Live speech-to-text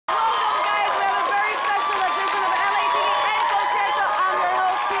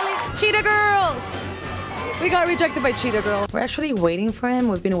Cheetah Girls! We got rejected by Cheetah Girl. We're actually waiting for him.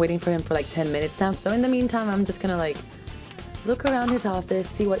 We've been waiting for him for like 10 minutes now. So in the meantime, I'm just gonna like look around his office,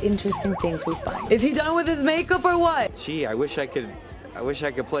 see what interesting things we find. Is he done with his makeup or what? Gee, I wish I could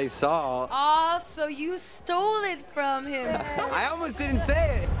play Saul. Oh, so you stole it from him. I almost didn't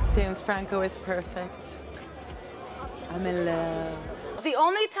say it. James Franco is perfect. I'm in love. The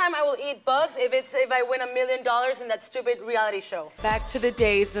only time I will eat bugs if I win $1 million in that stupid reality show. Back to the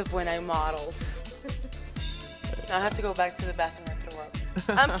days of when I modeled. Now I have to go back to the bathroom after work.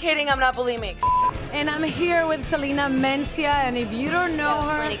 I'm kidding, I'm not bulimic. And I'm here with Selena Mencia, and if you don't know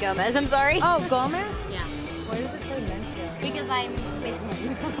her... Selena Gomez, I'm sorry. Oh, Gomez? Yeah. Why does it say Mencia? Because I'm...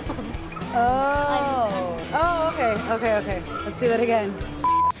 Okay. Let's do that again.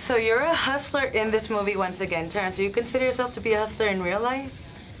 So you're a hustler in this movie once again, Terrence. Do you consider yourself to be a hustler in real life?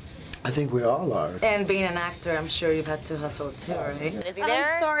 I think we all are. And being an actor, I'm sure you've had to hustle too, right? Is he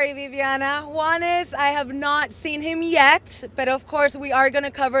there? I'm sorry, Viviana. Juanes, I have not seen him yet, but of course we are gonna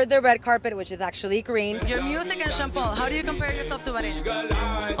cover the red carpet, which is actually green. Your music and Jean Paul, how do you compare yourself to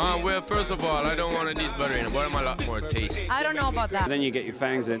Barena? Well, first of all, I don't want to diss Barena, but I'm a lot more taste. I don't know about that. Then you get your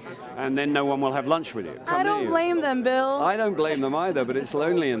fangs in, and then no one will have lunch with you. I don't blame them, Bill. I don't blame them either, but it's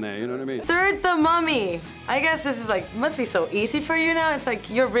lonely in there, you know what I mean? Third, the mummy. I guess this is like, must be so easy for you now. It's like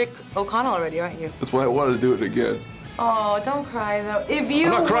you're Rick O'Connell already, aren't you? That's why I wanted to do it again. Oh, don't cry though. If you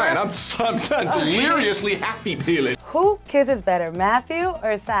I'm not crying, I'm deliriously happy, Pili. Who kisses better, Matthew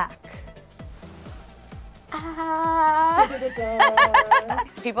or Zach?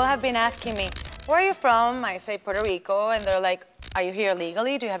 People have been asking me, where are you from? I say Puerto Rico, and they're like, are you here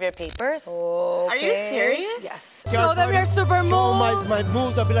legally? Do you have your papers? Okay. Are you serious? Yes. Show them your super move. My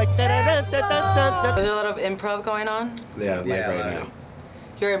moves, I'll be like, da-da-da-da-da-da. Is there a lot of improv going on? Yeah, like right now.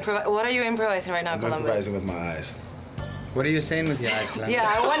 You're what are you improvising right now, I'm Columbus? improvising with my eyes. What are you saying with your eyes, Columbus? Yeah,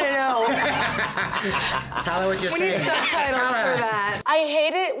 I want to know. Tell her what you're We saying. need subtitles for that. I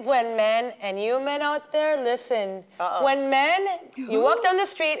hate it when men, and you men out there, listen. When men, you walk down the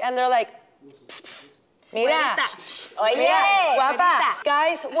street and they're like, psst, psst, mira, oye, guapa.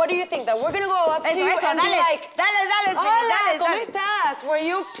 Guys, what do you think? That we're gonna go up to you and be like, hola, ¿cómo estás? Were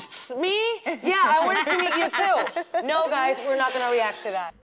you psst, psst, me? Yeah, I wanted to meet you too. No, guys, we're not gonna react to that.